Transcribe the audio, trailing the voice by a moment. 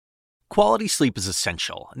Quality sleep is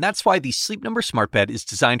essential, and that's why the Sleep Number Smart Bed is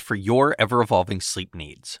designed for your ever-evolving sleep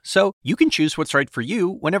needs. So you can choose what's right for you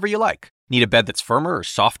whenever you like. Need a bed that's firmer or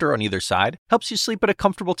softer on either side? Helps you sleep at a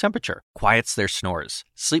comfortable temperature, quiets their snores.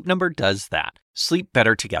 Sleep Number does that. Sleep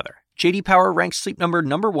better together. J.D. Power ranks Sleep Number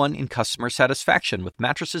 #1 in customer satisfaction with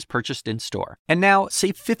mattresses purchased in-store. And now,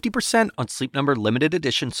 save 50% on Sleep Number limited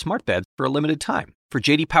edition smart beds for a limited time. For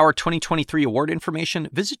J.D. Power 2023 award information,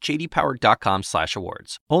 visit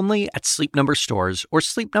jdpower.com/awards. Only at Sleep Number stores or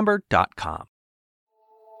sleepnumber.com.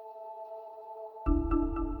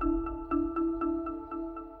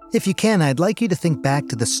 If you can, I'd like you to think back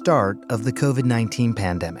to the start of the COVID-19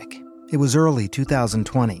 pandemic. It was early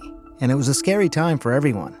 2020, and it was a scary time for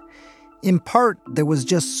everyone. In part, there was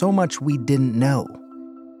just so much we didn't know.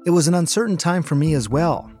 It was an uncertain time for me as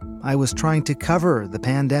well. I was trying to cover the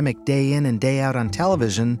pandemic day in and day out on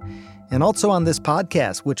television, and also on this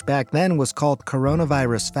podcast, which back then was called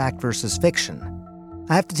Coronavirus Fact versus Fiction.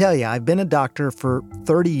 I have to tell you, I've been a doctor for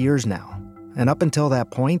 30 years now, and up until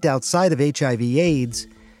that point, outside of HIV/AIDS,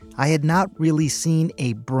 I had not really seen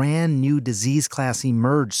a brand new disease class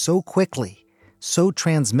emerge so quickly, so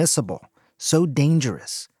transmissible, so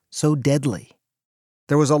dangerous, so deadly.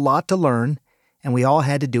 There was a lot to learn, and we all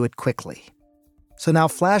had to do it quickly. So now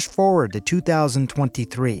flash forward to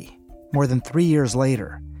 2023, more than 3 years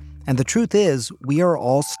later, and the truth is, we are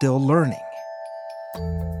all still learning.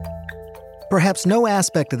 Perhaps no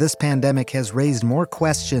aspect of this pandemic has raised more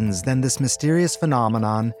questions than this mysterious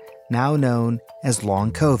phenomenon now known as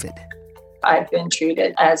long COVID. I've been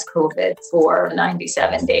treated as COVID for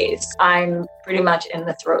 97 days. I'm pretty much in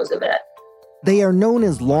the throes of it. They are known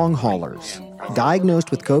as long haulers,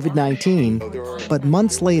 diagnosed with COVID-19, but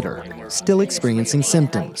months later, still experiencing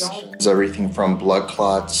symptoms. It's everything from blood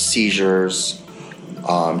clots, seizures,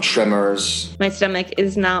 tremors. My stomach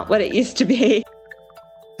is not what it used to be.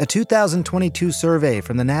 A 2022 survey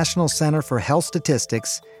from the National Center for Health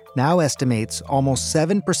Statistics now estimates almost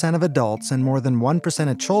 7% of adults and more than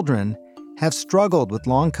 1% of children have struggled with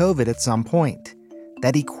long COVID at some point.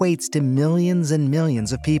 That equates to millions and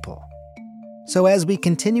millions of people. So as we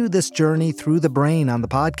continue this journey through the brain on the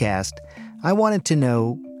podcast, I wanted to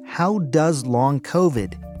know, how does long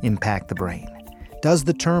COVID impact the brain? Does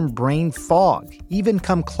the term brain fog even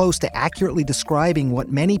come close to accurately describing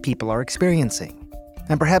what many people are experiencing?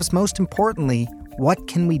 And perhaps most importantly, what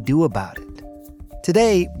can we do about it?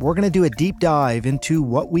 Today, we're going to do a deep dive into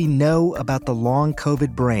what we know about the long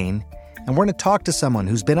COVID brain, and we're going to talk to someone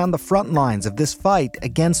who's been on the front lines of this fight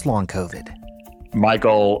against long COVID. My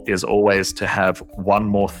goal is always to have one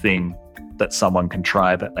more thing that someone can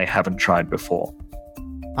try that they haven't tried before.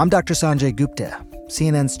 I'm Dr. Sanjay Gupta,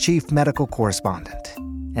 CNN's chief medical correspondent,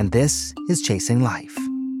 and this is Chasing Life.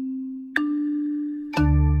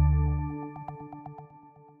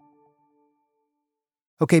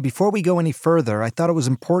 Okay, before we go any further, I thought it was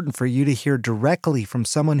important for you to hear directly from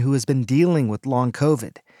someone who has been dealing with long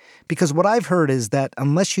COVID. Because what I've heard is that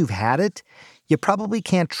unless you've had it, you probably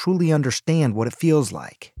can't truly understand what it feels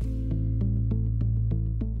like.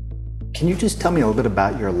 Can you just tell me a little bit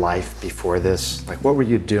about your life before this? Like, what were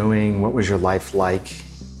you doing? What was your life like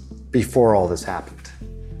before all this happened?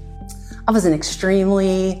 I was an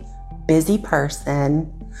extremely busy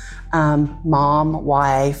person, mom,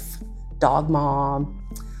 wife, dog mom.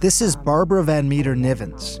 This is Barbara Van Meter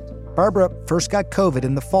Nivens. Barbara first got COVID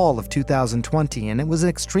in the fall of 2020, and it was an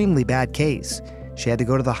extremely bad case. She had to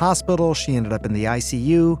go to the hospital. She ended up in the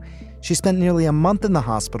ICU. She spent nearly a month in the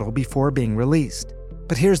hospital before being released.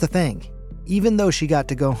 But here's the thing. Even though she got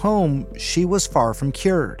to go home, she was far from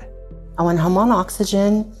cured. I went home on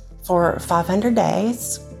oxygen for 500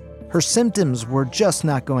 days. Her symptoms were just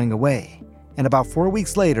not going away. And about 4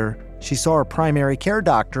 weeks later, she saw her primary care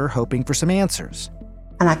doctor hoping for some answers.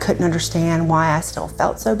 And I couldn't understand why I still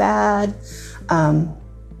felt so bad,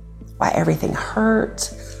 why everything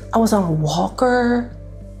hurt. I was on a walker.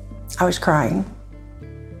 I was crying.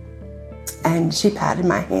 And she patted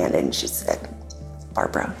my hand and she said,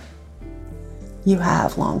 "Barbara, you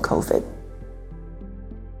have long COVID."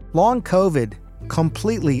 Long COVID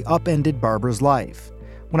completely upended Barbara's life.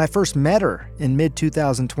 When I first met her in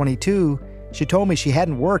mid-2022, she told me she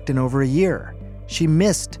hadn't worked in over a year. She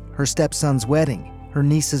missed her stepson's wedding, her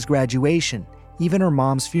niece's graduation, even her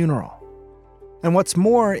mom's funeral. And what's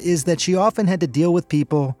more is that she often had to deal with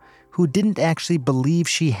people who didn't actually believe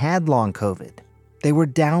she had long COVID. They were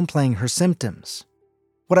downplaying her symptoms.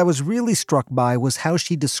 What I was really struck by was how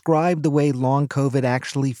she described the way long COVID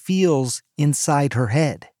actually feels inside her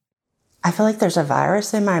head. I feel like there's a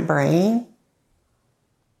virus in my brain,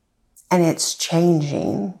 and it's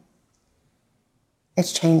changing.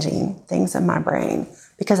 It's changing things in my brain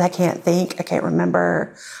because I can't think, I can't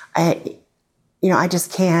remember. I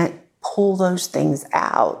just can't pull those things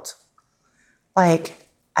out like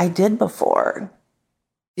I did before.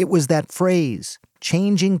 It was that phrase,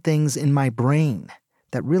 changing things in my brain,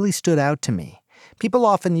 that really stood out to me. People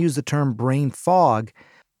often use the term brain fog,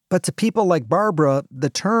 but to people like Barbara,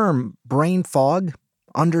 the term brain fog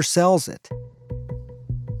undersells it.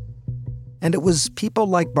 And it was people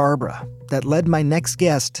like Barbara that led my next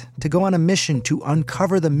guest to go on a mission to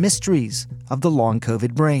uncover the mysteries of the long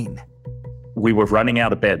COVID brain. We were running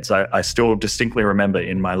out of beds. I still distinctly remember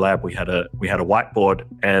in my lab we had a whiteboard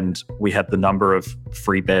and we had the number of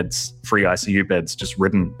free ICU beds just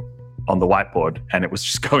written on the whiteboard, and it was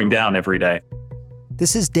just going down every day.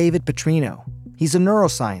 This is David Petrino. He's a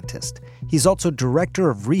neuroscientist. He's also director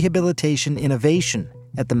of rehabilitation innovation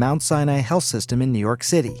at the Mount Sinai Health System in New York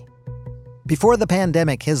City. Before the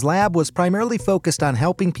pandemic, his lab was primarily focused on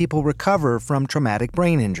helping people recover from traumatic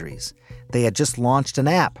brain injuries. They had just launched an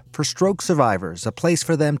app for stroke survivors, a place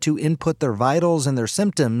for them to input their vitals and their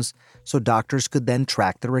symptoms so doctors could then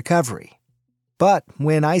track their recovery. But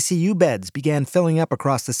when ICU beds began filling up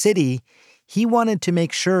across the city, he wanted to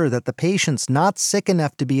make sure that the patients not sick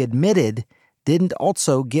enough to be admitted didn't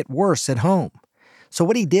also get worse at home. So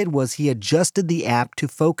what he did was he adjusted the app to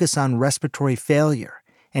focus on respiratory failure,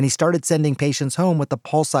 and he started sending patients home with a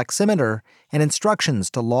pulse oximeter and instructions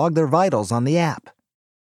to log their vitals on the app.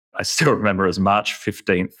 I still remember it was March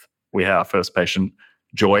 15th, we had our first patient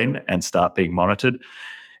join and start being monitored.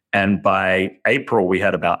 And by April, we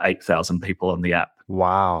had about 8,000 people on the app.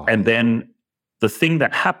 Wow. And then the thing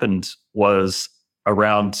that happened was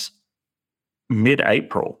around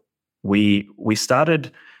mid-April, we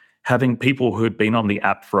started having people who had been on the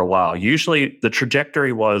app for a while. Usually the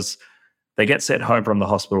trajectory was they get sent home from the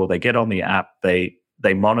hospital, they get on the app, they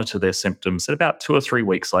monitor their symptoms. And about 2 or 3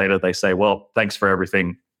 weeks later, they say, well, thanks for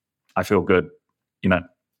everything. I feel good, and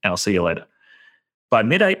I'll see you later. By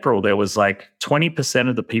mid-April, there was like 20%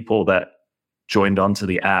 of the people that joined onto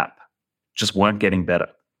the app just weren't getting better.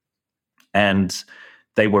 And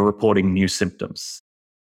they were reporting new symptoms.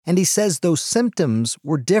 And he says those symptoms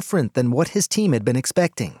were different than what his team had been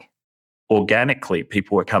expecting. Organically,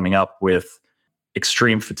 people were coming up with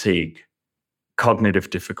extreme fatigue, cognitive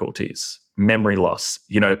difficulties, memory loss.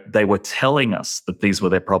 They were telling us that these were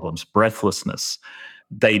their problems, breathlessness.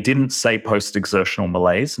 They didn't say post-exertional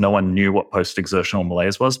malaise. No one knew what post-exertional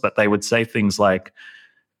malaise was, but they would say things like,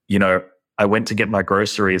 I went to get my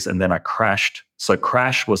groceries and then I crashed. So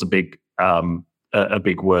crash was a big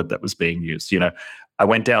word that was being used. I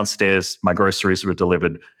went downstairs, my groceries were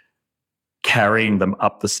delivered, carrying them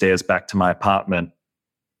up the stairs back to my apartment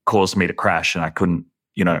caused me to crash, and I couldn't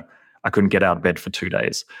get out of bed for 2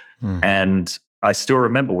 days. And I still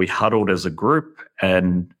remember we huddled as a group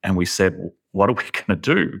and we said, what are we going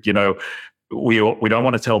to do? We don't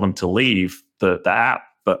want to tell them to leave the app,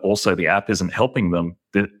 but also the app isn't helping them.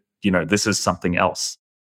 This is something else.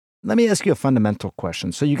 Let me ask you a fundamental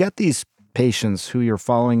question. So you got these patients who you're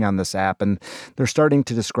following on this app, and they're starting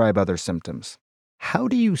to describe other symptoms. How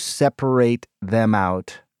do you separate them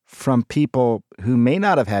out from people who may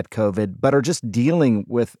not have had COVID, but are just dealing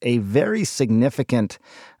with a very significant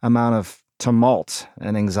amount of tumult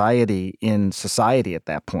and anxiety in society at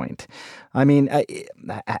that point? I mean,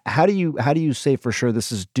 how do you say for sure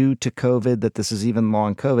this is due to COVID, that this is even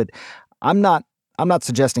long COVID? I'm not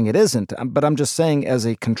suggesting it isn't, but I'm just saying as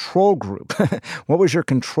a control group, what was your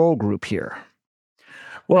control group here?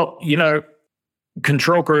 Well,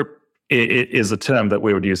 control group is a term that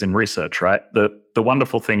we would use in research, right? The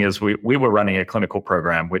wonderful thing is we were running a clinical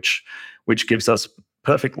program, which gives us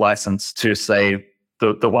perfect license to say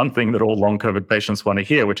the one thing that all long COVID patients want to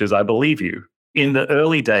hear, which is, I believe you. In the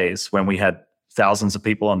early days when we had thousands of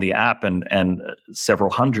people on the app and several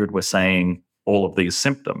hundred were saying all of these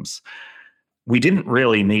symptoms, we didn't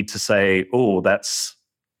really need to say, oh, that's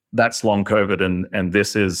long COVID and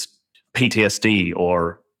this is PTSD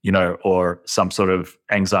or some sort of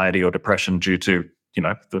anxiety or depression due to,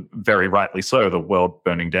 the very rightly so, the world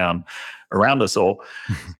burning down around us all.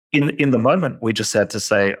 In the moment, we just had to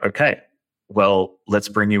say, okay, well, let's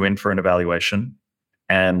bring you in for an evaluation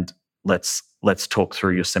and let's talk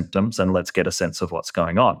through your symptoms and let's get a sense of what's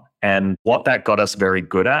going on. And what that got us very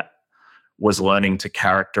good at was learning to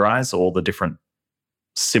characterize all the different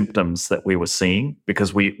symptoms that we were seeing,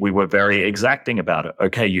 because we were very exacting about it.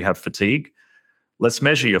 Okay, you have fatigue. Let's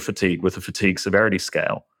measure your fatigue with a fatigue severity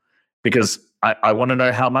scale, because I want to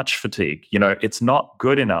know how much fatigue. It's not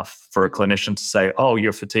good enough for a clinician to say, oh,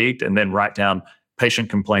 you're fatigued, and then write down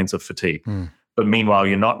patient complains of fatigue. But meanwhile,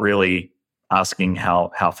 you're not really asking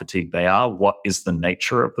how fatigued they are. What is the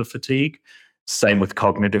nature of the fatigue? Same with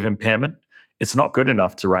cognitive impairment. It's not good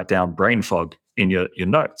enough to write down brain fog in your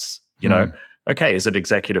notes. You know, okay, is it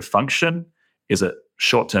executive function? Is it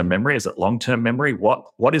short-term memory? Is it long-term memory?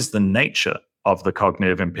 What is the nature of the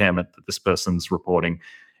cognitive impairment that this person's reporting?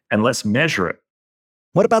 And let's measure it.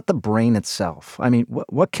 What about the brain itself? I mean,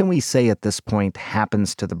 what can we say at this point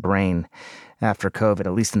happens to the brain after COVID,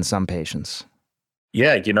 at least in some patients?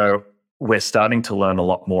 Yeah, you know, we're starting to learn a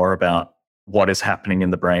lot more about what is happening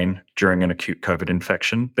in the brain during an acute COVID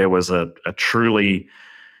infection. There was a truly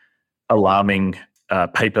alarming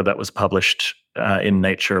paper that was published in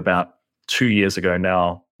Nature about 2 years ago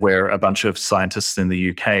now, where a bunch of scientists in the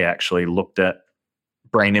UK actually looked at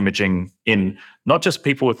brain imaging in not just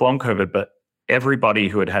people with long COVID, but everybody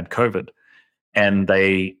who had had COVID. And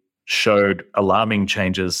they showed alarming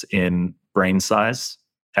changes in brain size,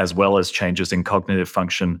 as well as changes in cognitive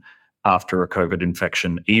function after a COVID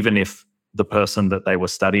infection, even if the person that they were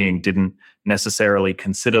studying didn't necessarily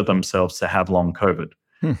consider themselves to have long COVID.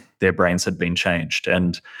 Their brains had been changed.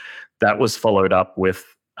 And that was followed up with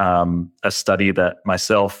a study that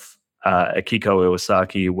myself, Akiko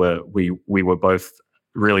Iwasaki, we were both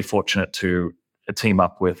really fortunate to team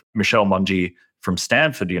up with Michelle Mongi from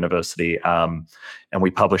Stanford University. And we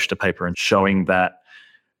published a paper showing that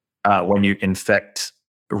when you infect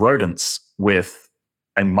rodents with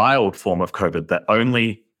a mild form of COVID that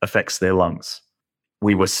only affects their lungs,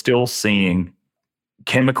 we were still seeing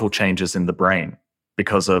chemical changes in the brain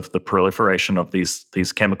because of the proliferation of these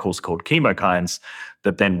chemicals called chemokines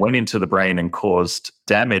that then went into the brain and caused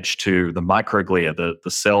damage to the microglia,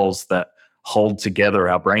 the cells that hold together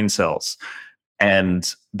our brain cells.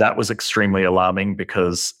 And that was extremely alarming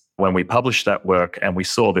because when we published that work and we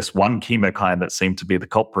saw this one chemokine that seemed to be the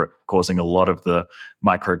culprit causing a lot of the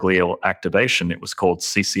microglial activation, it was called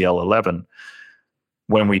CCL11.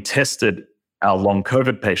 When we tested our long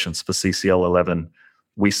COVID patients for CCL11,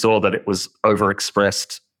 we saw that it was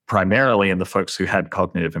overexpressed primarily in the folks who had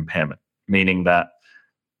cognitive impairment, meaning that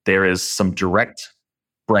there is some direct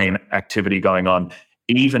brain activity going on,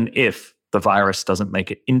 even if the virus doesn't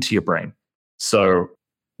make it into your brain. So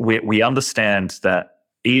we understand that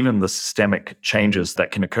even the systemic changes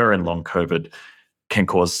that can occur in long COVID can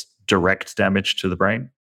cause direct damage to the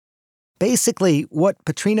brain. Basically, what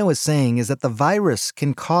Petrino is saying is that the virus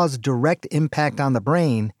can cause direct impact on the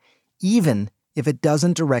brain, even if it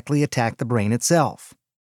doesn't directly attack the brain itself.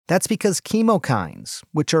 That's because chemokines,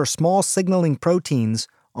 which are small signaling proteins,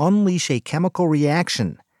 unleash a chemical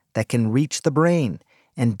reaction that can reach the brain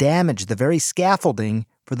and damage the very scaffolding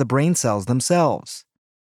for the brain cells themselves.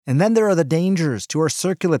 And then there are the dangers to our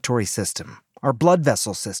circulatory system, our blood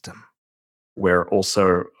vessel system. We're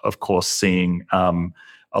also, of course, seeing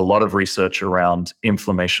a lot of research around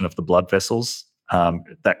inflammation of the blood vessels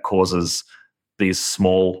that causes these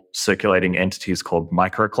small circulating entities called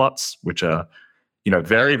microclots, which are,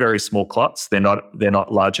 very, very small clots. They're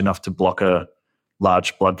not large enough to block a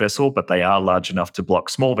large blood vessel, but they are large enough to block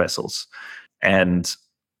small vessels. And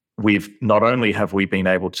not only have we been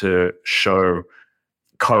able to show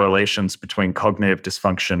correlations between cognitive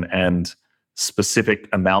dysfunction and specific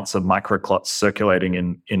amounts of microclots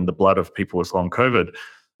circulating in the blood of people with long COVID,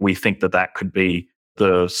 we think that could be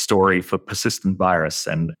the story for persistent virus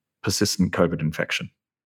and persistent COVID infection.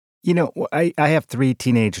 I have 3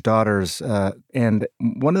 teenage daughters, and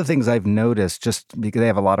one of the things I've noticed, just because they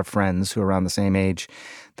have a lot of friends who are around the same age,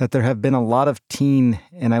 that there have been a lot of teen,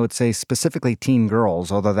 and I would say specifically teen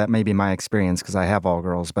girls, although that may be my experience because I have all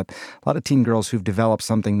girls, but a lot of teen girls who've developed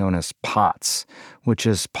something known as POTS, which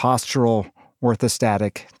is postural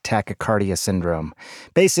orthostatic tachycardia syndrome.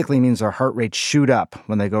 Basically means their heart rates shoot up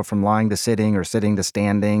when they go from lying to sitting or sitting to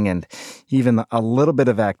standing, and even a little bit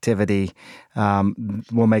of activity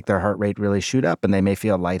will make their heart rate really shoot up, and they may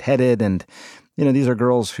feel lightheaded. And these are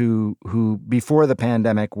girls who before the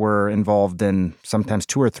pandemic were involved in sometimes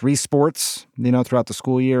 2 or 3 sports, throughout the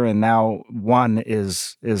school year, and now one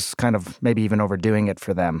is kind of maybe even overdoing it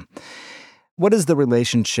for them. What is the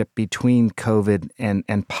relationship between COVID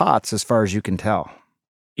and POTS as far as you can tell?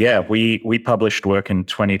 Yeah, we published work in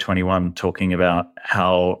 2021 talking about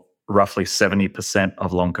how roughly 70%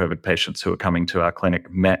 of long COVID patients who are coming to our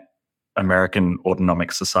clinic met American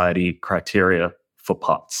Autonomic Society criteria for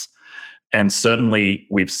POTS. And certainly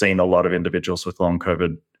we've seen a lot of individuals with long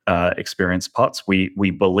COVID experience POTS.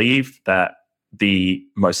 We believe that the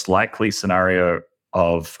most likely scenario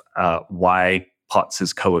of why POTS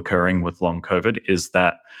is co-occurring with long COVID is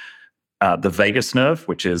that the vagus nerve,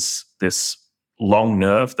 which is this long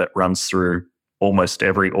nerve that runs through almost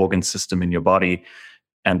every organ system in your body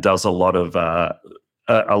and does a lot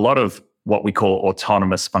of what we call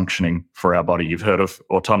autonomous functioning for our body. You've heard of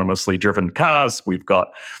autonomously driven cars. We've got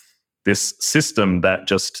this system that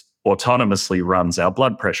just autonomously runs our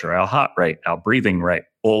blood pressure, our heart rate, our breathing rate,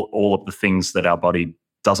 all of the things that our body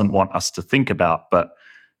doesn't want us to think about, but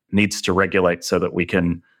needs to regulate so that we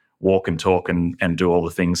can walk and talk and do all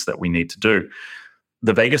the things that we need to do.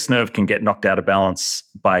 The vagus nerve can get knocked out of balance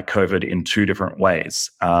by COVID in two different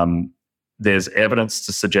ways. There's evidence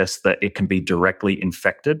to suggest that it can be directly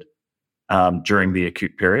infected during the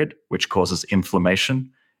acute period, which causes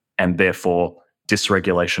inflammation and therefore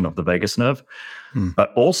dysregulation of the vagus nerve,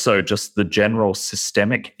 but also just the general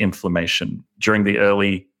systemic inflammation. During the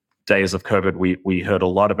early days of COVID, we heard a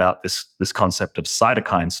lot about this concept of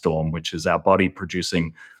cytokine storm, which is our body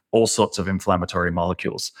producing all sorts of inflammatory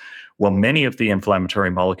molecules. Well, many of the inflammatory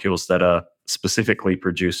molecules that are specifically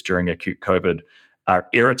produced during acute COVID are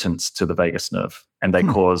irritants to the vagus nerve, and they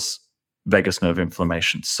cause vagus nerve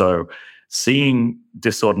inflammation. So seeing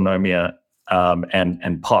dysautonomia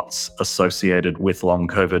and POTS associated with long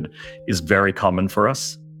COVID is very common for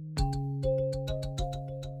us.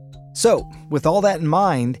 So, with all that in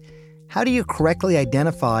mind, how do you correctly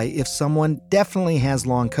identify if someone definitely has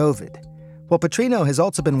long COVID? Well, Petrino has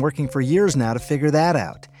also been working for years now to figure that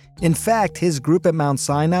out. In fact, his group at Mount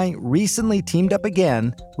Sinai recently teamed up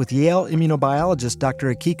again with Yale immunobiologist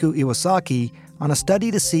Dr. Akiko Iwasaki on a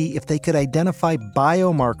study to see if they could identify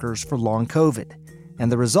biomarkers for long COVID.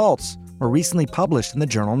 And the results were recently published in the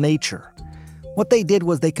journal Nature. What they did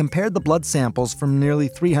was they compared the blood samples from nearly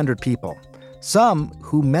 300 people. Some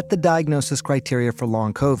who met the diagnosis criteria for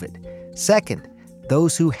long COVID. Second,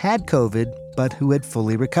 those who had COVID but who had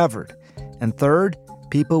fully recovered. And third,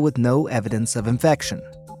 people with no evidence of infection.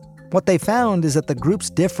 What they found is that the groups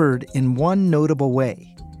differed in one notable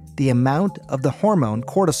way: the amount of the hormone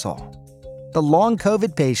cortisol. The long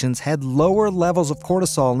COVID patients had lower levels of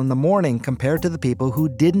cortisol in the morning compared to the people who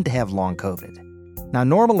didn't have long COVID. Now,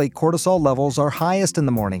 normally, cortisol levels are highest in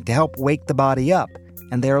the morning to help wake the body up,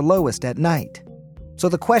 and they are lowest at night. So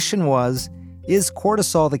the question was, is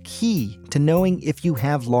cortisol the key to knowing if you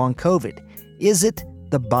have long COVID? Is it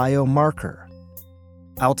the biomarker?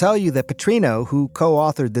 I'll tell you that Petrino, who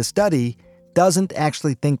co-authored this study, doesn't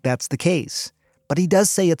actually think that's the case, but he does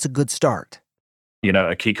say it's a good start. You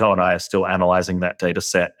know, Akiko and I are still analyzing that data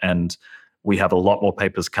set, and we have a lot more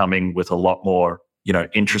papers coming with a lot more,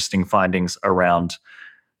 interesting findings around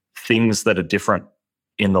things that are different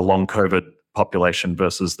in the long COVID population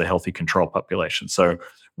versus the healthy control population. So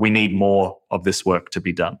we need more of this work to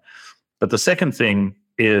be done. But the second thing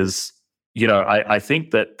is, I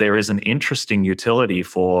think that there is an interesting utility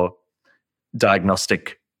for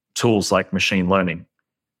diagnostic tools like machine learning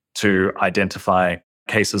to identify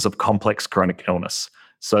cases of complex chronic illness.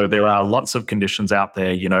 So there are lots of conditions out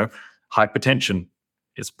there, hypertension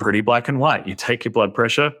is pretty black and white. You take your blood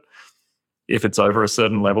pressure. If it's over a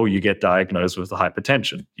certain level, you get diagnosed with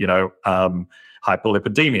hypertension.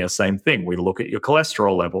 Hyperlipidemia, same thing. We look at your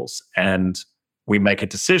cholesterol levels and we make a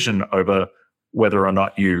decision over whether or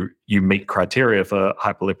not you meet criteria for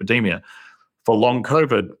hyperlipidemia. For long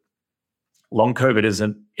COVID is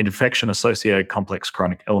an infection-associated complex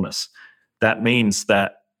chronic illness. That means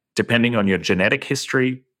that depending on your genetic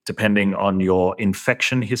history, depending on your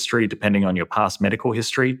infection history, depending on your past medical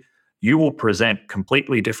history, you will present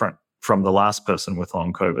completely different from the last person with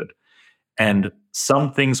long COVID. And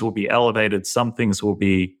some things will be elevated, some things will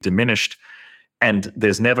be diminished, and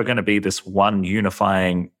there's never going to be this one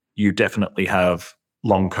unifying, you definitely have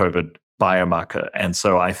long COVID biomarker. And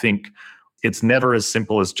so I think it's never as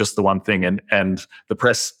simple as just the one thing. And the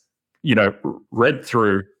press, read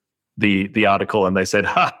through the article and they said,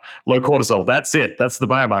 low cortisol, that's it. That's the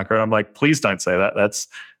biomarker. And I'm like, please don't say that. That's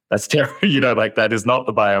terrible. That is not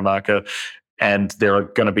the biomarker. And there are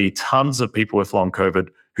going to be tons of people with long COVID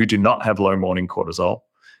who do not have low morning cortisol.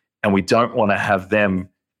 And we don't want to have them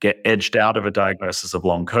get edged out of a diagnosis of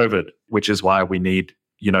long COVID, which is why we need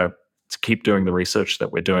to keep doing the research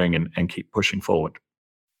that we're doing and keep pushing forward.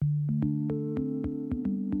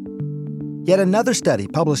 Yet another study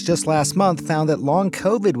published just last month found that long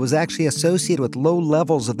COVID was actually associated with low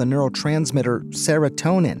levels of the neurotransmitter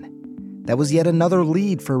serotonin. That was yet another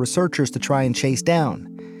lead for researchers to try and chase down.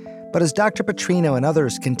 But as Dr. Petrino and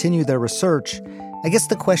others continue their research, I guess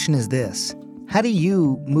the question is this: how do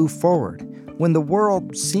you move forward when the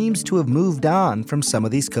world seems to have moved on from some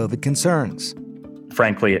of these COVID concerns?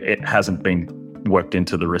 Frankly, it hasn't been worked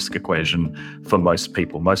into the risk equation for most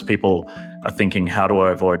people. Most people are thinking, how do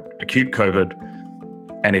I avoid acute COVID?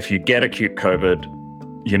 And if you get acute COVID,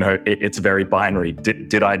 it's very binary.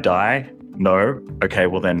 Did I die? No. Okay,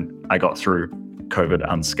 well then I got through COVID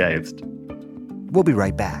unscathed. We'll be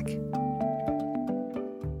right back.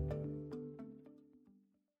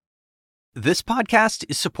 This podcast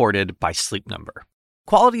is supported by Sleep Number.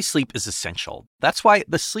 Quality sleep is essential. That's why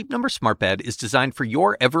the Sleep Number Smart Bed is designed for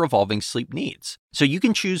your ever-evolving sleep needs, so you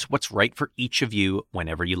can choose what's right for each of you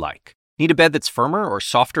whenever you like. Need a bed that's firmer or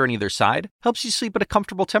softer on either side? Helps you sleep at a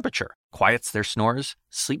comfortable temperature. Quiets their snores?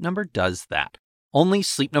 Sleep Number does that. Only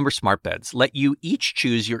Sleep Number Smart Beds let you each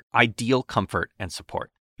choose your ideal comfort and support,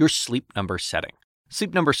 your Sleep Number setting.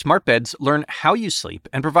 Sleep Number Smart Beds learn how you sleep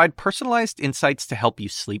and provide personalized insights to help you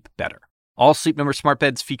sleep better. All Sleep Number Smart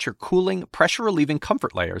Beds feature cooling, pressure-relieving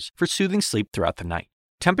comfort layers for soothing sleep throughout the night.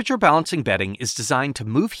 Temperature-balancing bedding is designed to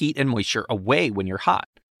move heat and moisture away when you're hot.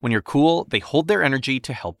 When you're cool, they hold their energy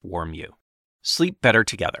to help warm you. Sleep better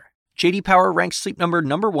together. J.D. Power ranks Sleep Number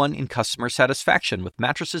 #1 in customer satisfaction with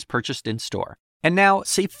mattresses purchased in-store. And now,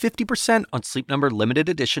 save 50% on Sleep Number limited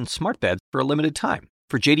edition smart beds for a limited time.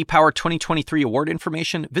 For J.D. Power 2023 award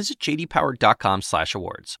information, visit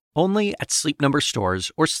jdpower.com/awards. Only at Sleep Number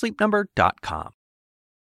stores or sleepnumber.com.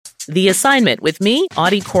 The Assignment with me,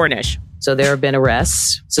 Audie Cornish. So there have been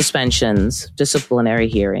arrests, suspensions, disciplinary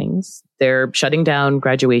hearings. They're shutting down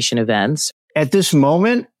graduation events. At this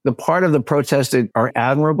moment, the part of the protest that are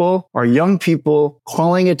admirable are young people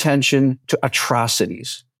calling attention to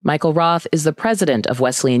atrocities. Michael Roth is the president of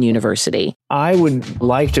Wesleyan University. I would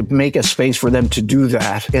like to make a space for them to do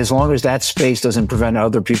that, as long as that space doesn't prevent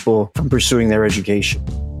other people from pursuing their education.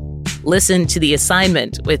 Listen to The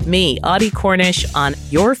Assignment with me, Audie Cornish, on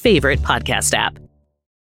your favorite podcast app.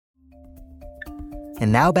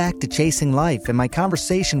 And now back to Chasing Life and my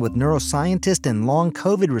conversation with neuroscientist and long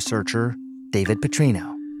COVID researcher, David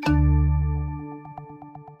Petrino.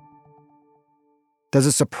 Does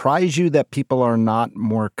it surprise you that people are not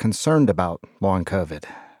more concerned about long COVID?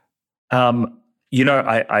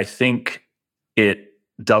 I think it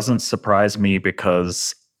doesn't surprise me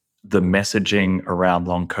because the messaging around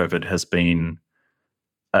long COVID has been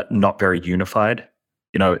not very unified.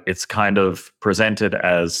 It's kind of presented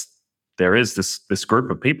as there is this group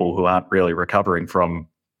of people who aren't really recovering from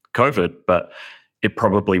COVID, but it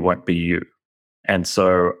probably won't be you. And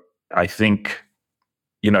so I think,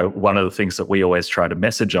 one of the things that we always try to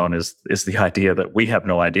message on is the idea that we have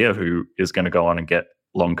no idea who is going to go on and get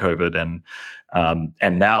long COVID.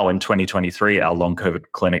 And now in 2023, our long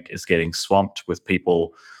COVID clinic is getting swamped with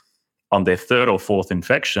people on their third or fourth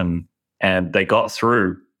infection, and they got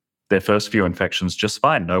through their first few infections just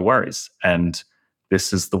fine, no worries. And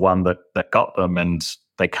this is the one that got them, and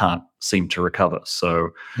they can't seem to recover.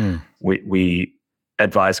 So we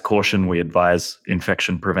advise caution, we advise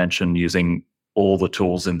infection prevention using all the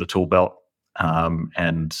tools in the tool belt.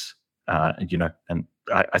 And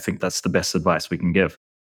I think that's the best advice we can give.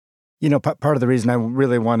 Part of the reason I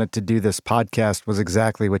really wanted to do this podcast was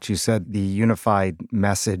exactly what you said, the unified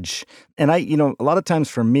message. And a lot of times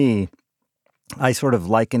for me, I sort of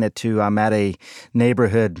liken it to I'm at a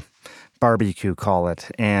neighborhood barbecue, call it.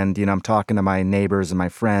 And, I'm talking to my neighbors and my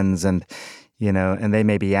friends and they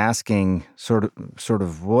may be asking sort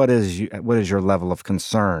of what is your level of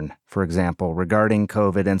concern, for example, regarding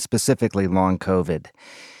COVID and specifically long COVID.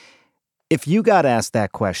 If you got asked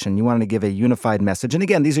that question, you wanted to give a unified message, and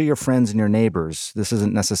again, these are your friends and your neighbors. This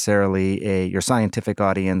isn't necessarily your scientific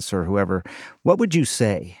audience or whoever. What would you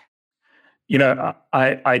say?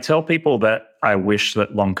 I tell people that I wish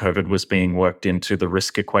that long COVID was being worked into the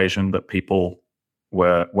risk equation that people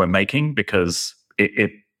were making, because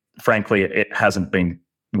it frankly, it hasn't been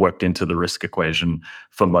worked into the risk equation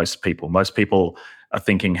for most people. Most people are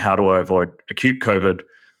thinking, how do I avoid acute COVID?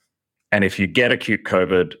 And if you get acute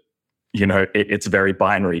COVID, it's very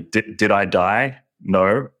binary. Did I die?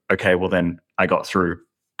 No. Okay, well then I got through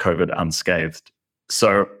COVID unscathed.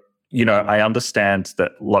 So, I understand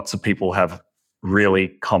that lots of people have really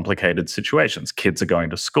complicated situations. Kids are going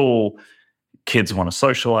to school, kids want to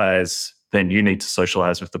socialize, then you need to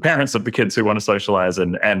socialize with the parents of the kids who want to socialize,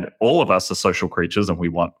 and all of us are social creatures, and we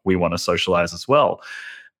want to socialize as well.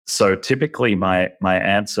 So typically my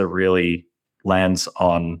answer really lands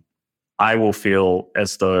on, I will feel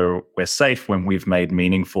as though we're safe when we've made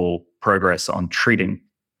meaningful progress on treating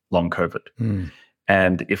long COVID.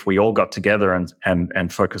 And if we all got together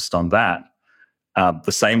and focused on that,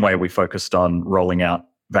 the same way we focused on rolling out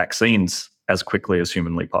vaccines as quickly as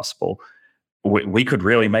humanly possible, we could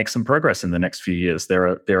really make some progress in the next few years. There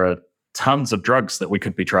are tons of drugs that we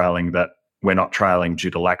could be trialing that we're not trialing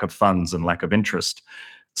due to lack of funds and lack of interest.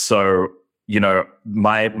 So,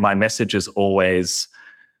 my message is always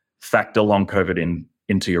factor long COVID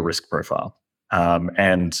into your risk profile.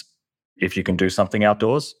 And if you can do something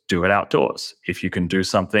outdoors, do it outdoors. If you can do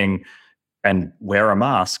something and wear a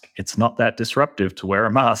mask, it's not that disruptive to wear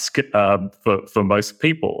a mask for most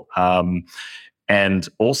people. And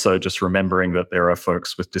also just remembering that there are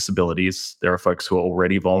folks with disabilities, there are folks who are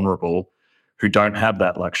already vulnerable who don't have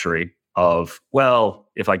that luxury of, well,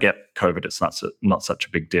 if I get COVID, it's not such a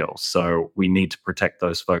big deal. So we need to protect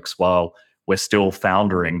those folks while we're still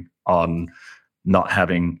foundering on not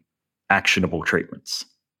having actionable treatments.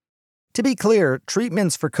 To be clear,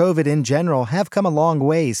 treatments for COVID in general have come a long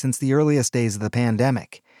way since the earliest days of the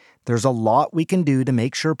pandemic. There's a lot we can do to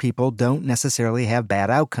make sure people don't necessarily have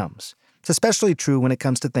bad outcomes. It's especially true when it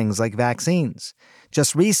comes to things like vaccines.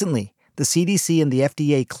 Just recently, the CDC and the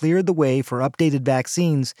FDA cleared the way for updated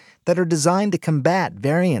vaccines that are designed to combat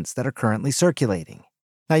variants that are currently circulating.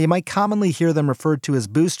 Now, you might commonly hear them referred to as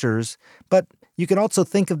boosters, but you can also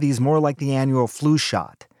think of these more like the annual flu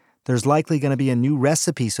shot. There's likely going to be a new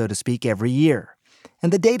recipe, so to speak, every year.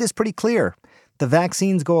 And the data is pretty clear. The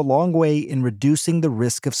vaccines go a long way in reducing the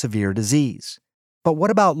risk of severe disease. But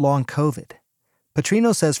what about long COVID?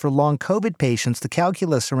 Petrino says for long COVID patients, the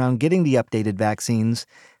calculus around getting the updated vaccines,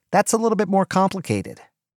 that's a little bit more complicated.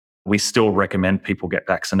 We still recommend people get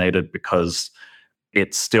vaccinated because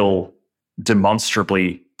it still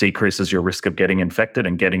demonstrably decreases your risk of getting infected,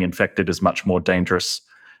 and getting infected is much more dangerous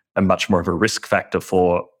and much more of a risk factor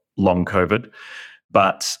for long COVID.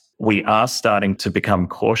 But we are starting to become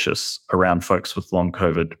cautious around folks with long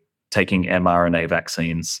COVID taking mRNA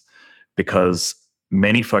vaccines, because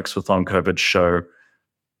many folks with long COVID show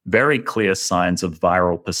very clear signs of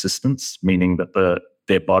viral persistence, meaning that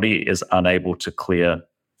their body is unable to clear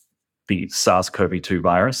the SARS-CoV-2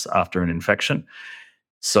 virus after an infection.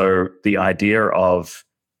 So the idea of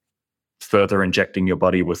further injecting your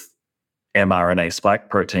body with mRNA spike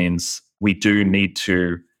proteins, we do need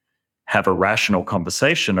to have a rational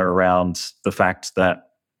conversation around the fact that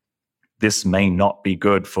this may not be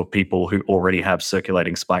good for people who already have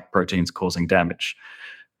circulating spike proteins causing damage.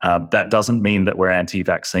 That doesn't mean that we're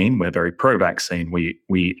anti-vaccine. We're very pro-vaccine.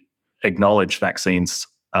 We acknowledge vaccines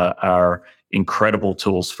are incredible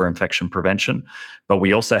tools for infection prevention, but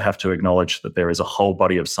we also have to acknowledge that there is a whole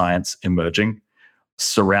body of science emerging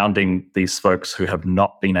surrounding these folks who have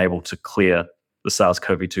not been able to clear the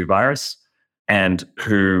SARS-CoV-2 virus and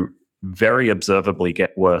who very observably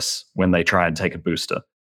get worse when they try and take a booster.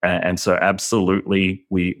 And so absolutely,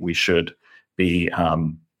 we should be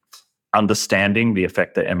understanding the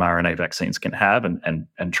effect that mRNA vaccines can have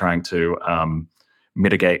and trying to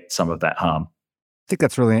mitigate some of that harm. I think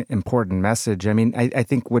that's really an important message. I mean, I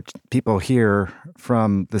think what people hear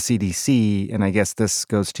from the CDC, and I guess this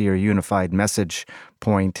goes to your unified message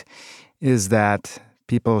point, is that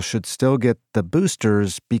people should still get the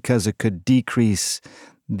boosters because it could decrease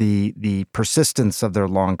the persistence of their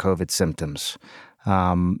long COVID symptoms.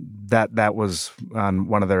 That was on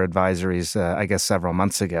one of their advisories, I guess, several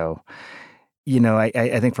months ago. You know,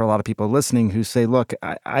 I think for a lot of people listening who say, look,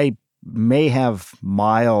 I may have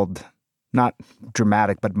mild, not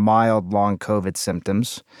dramatic, but mild long COVID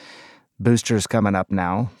symptoms. Boosters coming up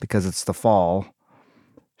now because it's the fall.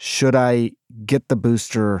 Should I get the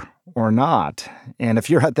booster or not? And if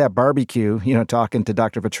you're at that barbecue, talking to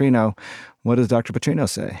Dr. Petrino, what does Dr. Petrino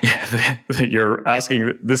say? Yeah, you're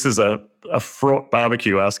asking, this is a fraught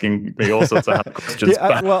barbecue asking me all sorts of hard questions.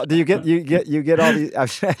 Well, do you get all these,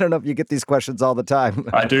 I don't know if you get these questions all the time.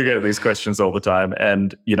 I do get these questions all the time.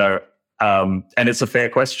 And, and it's a fair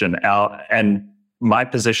question. And my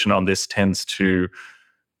position on this tends to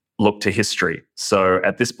look to history. So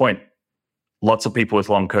at this point, lots of people with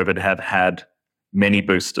long COVID have had many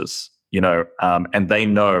boosters, and they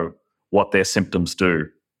know what their symptoms do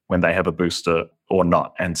when they have a booster or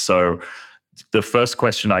not. And so the first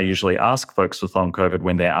question I usually ask folks with long COVID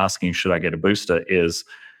when they're asking, should I get a booster, is,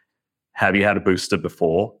 have you had a booster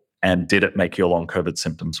before? And did it make your long COVID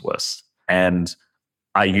symptoms worse? And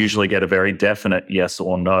I usually get a very definite yes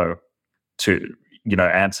or no to,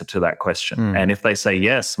 answer to that question. And if they say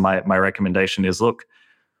yes, my recommendation is, look,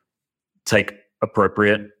 take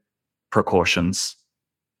appropriate precautions,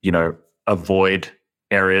 avoid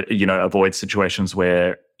situations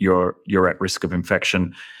where you're at risk of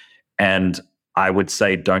infection. And I would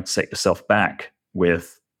say, don't set yourself back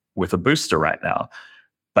with a booster right now.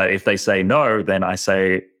 But if they say no, then I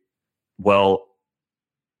say, well,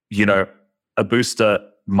 a booster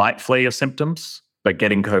might flare your symptoms, but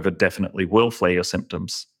getting COVID definitely will flare your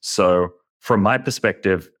symptoms. So from my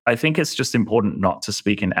perspective, I think it's just important not to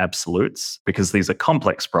speak in absolutes, because these are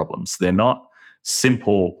complex problems. They're not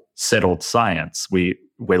simple, settled science. We're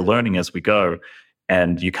learning as we go,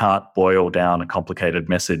 and you can't boil down a complicated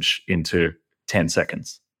message into 10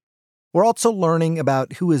 seconds. We're also learning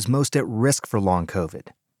about who is most at risk for long COVID.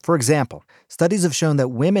 For example, studies have shown that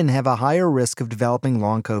women have a higher risk of developing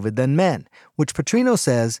long COVID than men, which Petrino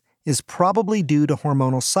says is probably due to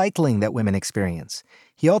hormonal cycling that women experience.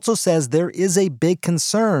 He also says there is a big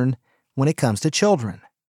concern when it comes to children.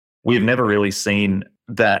 We've never really seen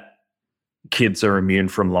that kids are immune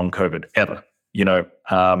from long COVID ever.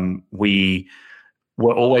 We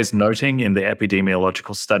were always noting in the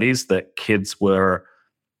epidemiological studies that kids were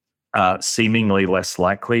seemingly less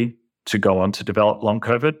likely to go on to develop long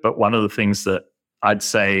COVID. But one of the things that I'd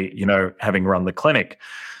say, having run the clinic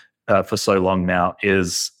for so long now,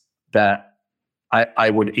 is that I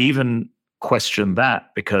would even question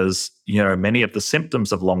that because, many of the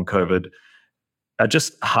symptoms of long COVID are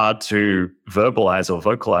just hard to verbalize or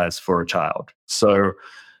vocalize for a child. So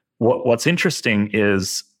what's interesting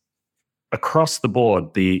is across the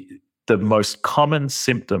board, the most common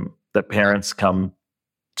symptom that parents come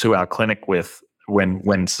to our clinic with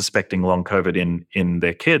when suspecting long COVID in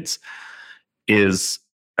their kids is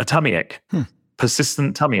a tummy ache,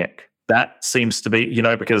 persistent tummy ache. That seems to be,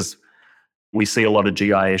 because we see a lot of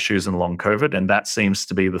GI issues in long COVID, and that seems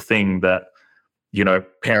to be the thing that,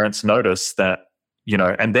 parents notice that,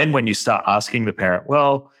 and then when you start asking the parent,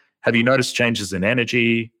 well, have you noticed changes in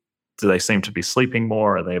energy? Do they seem to be sleeping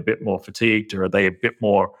more? Are they a bit more fatigued? Or are they a bit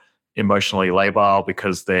more emotionally labile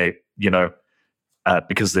because they're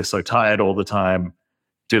so tired all the time?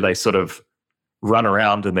 Do they sort of run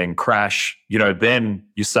around and then crash? Then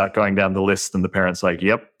you start going down the list and the parent's like,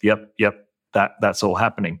 yep, that's all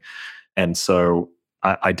happening. And so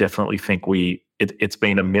I definitely think it's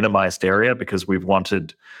been a minimized area because we've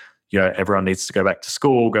wanted, everyone needs to go back to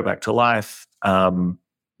school, go back to life.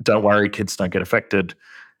 Don't worry, kids don't get affected.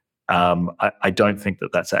 I don't think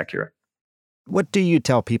that that's accurate. What do you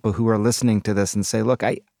tell people who are listening to this and say, look,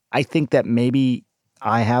 I think that maybe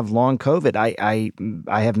I have long COVID.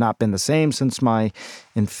 I have not been the same since my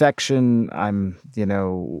infection. I'm,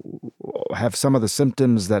 have some of the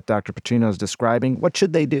symptoms that Dr. Petrino is describing. What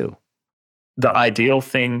should they do? The ideal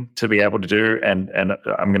thing to be able to do, and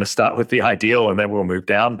I'm going to start with the ideal and then we'll move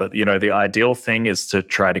down, but the ideal thing is to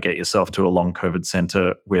try to get yourself to a long COVID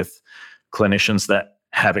center with clinicians that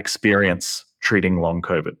have experience treating long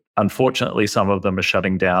COVID. Unfortunately, some of them are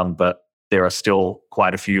shutting down, but there are still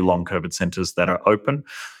quite a few long COVID centers that are open.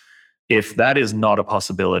 If that is not a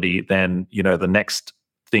possibility, then, the next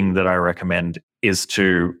thing that I recommend is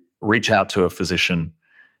to reach out to a physician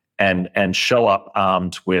and show up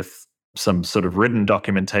armed with some sort of written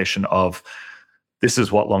documentation of this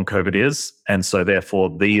is what long COVID is. And so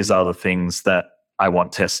therefore, these are the things that I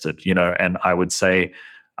want tested, and I would say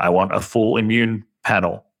I want a full immune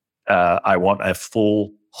panel. I want a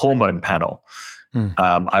full hormone panel.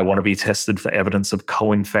 I want to be tested for evidence of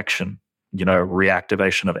co-infection,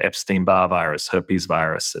 reactivation of Epstein-Barr virus, herpes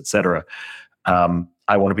virus, etc.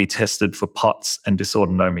 I want to be tested for POTS and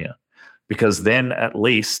dysautonomia, because then at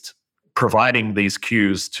least providing these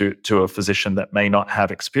cues to a physician that may not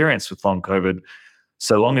have experience with long COVID,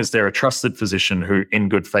 so long as they're a trusted physician who in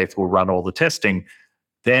good faith will run all the testing,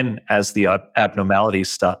 then as the abnormalities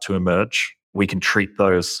start to emerge, we can treat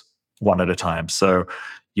those one at a time. So,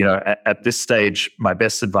 at this stage, my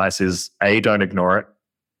best advice is don't ignore it.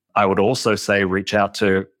 I would also say reach out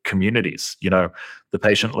to communities. The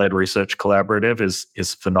Patient-Led Research Collaborative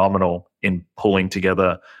is phenomenal in pulling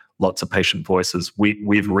together lots of patient voices.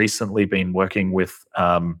 We've recently been working with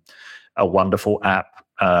a wonderful app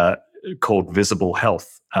called Visible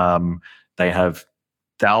Health. They have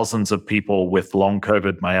thousands of people with long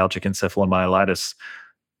COVID, myalgic encephalomyelitis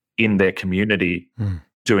in their community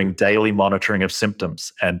doing daily monitoring of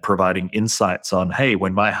symptoms and providing insights on, hey,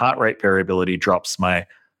 when my heart rate variability drops, my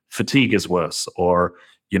fatigue is worse. Or,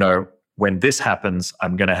 when this happens,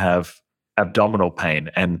 I'm going to have abdominal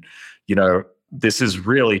pain. And, this is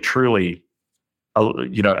really, truly,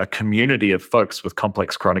 a community of folks with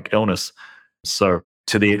complex chronic illness. So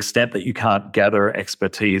to the extent that you can't gather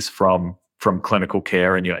expertise from clinical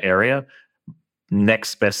care in your area,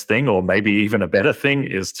 next best thing, or maybe even a better thing,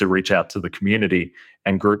 is to reach out to the community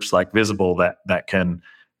and groups like Visible that can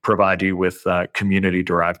provide you with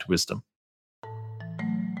community-derived wisdom.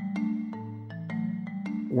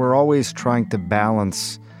 We're always trying to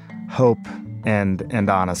balance hope and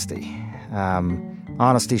honesty.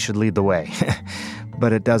 Honesty should lead the way,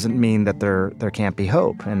 but it doesn't mean that there can't be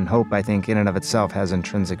hope. And hope, I think, in and of itself has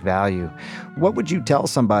intrinsic value. What would you tell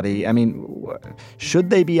somebody? I mean, should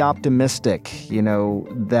they be optimistic,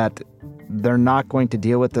 that they're not going to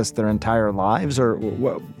deal with this their entire lives? Or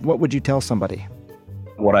what would you tell somebody?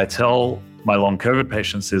 What I tell my long COVID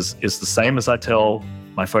patients is the same as I tell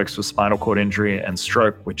my folks with spinal cord injury and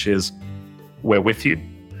stroke, which is, we're with you.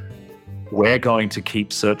 We're going to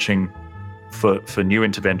keep searching for new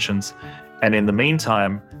interventions. And in the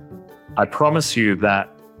meantime, I promise you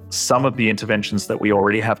that some of the interventions that we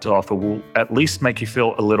already have to offer will at least make you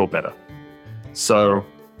feel a little better. So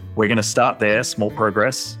we're going to start there, small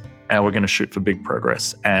progress, and we're going to shoot for big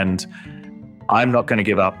progress. And I'm not going to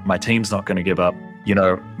give up. My team's not going to give up.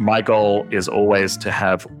 My goal is always to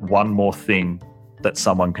have one more thing that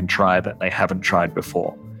someone can try that they haven't tried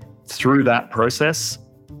before. Through that process,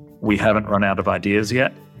 we haven't run out of ideas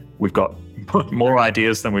yet. We've got more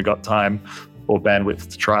ideas than we've got time or bandwidth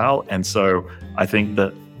to trial. And so I think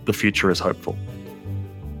that the future is hopeful.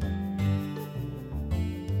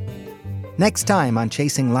 Next time on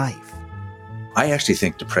Chasing Life. I actually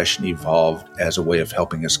think depression evolved as a way of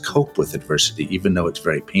helping us cope with adversity, even though it's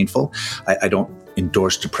very painful. I don't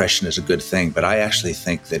endorse depression as a good thing, but I actually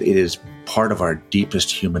think that it is part of our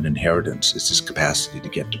deepest human inheritance, is this capacity to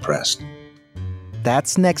get depressed.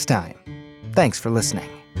 That's next time. Thanks for listening.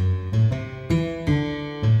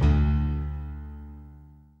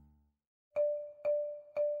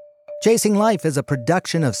 Chasing Life is a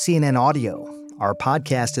production of CNN Audio. Our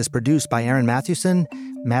podcast is produced by Aaron Mathewson,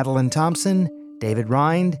 Madeline Thompson, David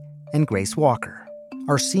Rind, and Grace Walker.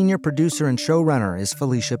 Our senior producer and showrunner is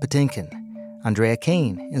Felicia Patinkin. Andrea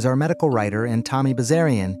Kane is our medical writer, and Tommy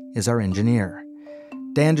Bazarian is our engineer.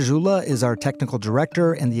 Dan DeJula is our technical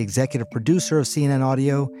director, and the executive producer of CNN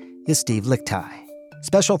Audio is Steve Lichtai.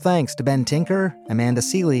 Special thanks to Ben Tinker, Amanda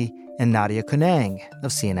Seeley, and Nadia Kunang of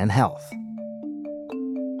CNN Health.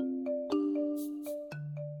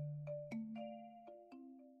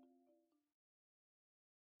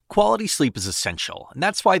 Quality sleep is essential, and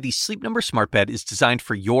that's why the Sleep Number Smart Bed is designed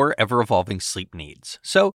for your ever-evolving sleep needs.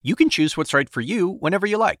 So you can choose what's right for you whenever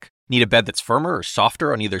you like. Need a bed that's firmer or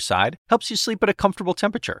softer on either side? Helps you sleep at a comfortable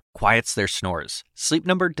temperature. Quiets their snores. Sleep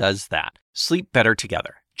Number does that. Sleep better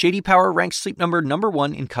together. J.D. Power ranks Sleep Number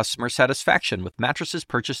 #1 in customer satisfaction with mattresses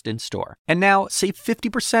purchased in-store. And now, save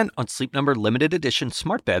 50% on Sleep Number limited edition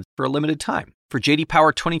smart beds for a limited time. For J.D.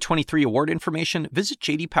 Power 2023 award information, visit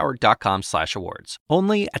jdpower.com/awards.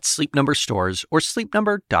 Only at Sleep Number stores or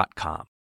sleepnumber.com.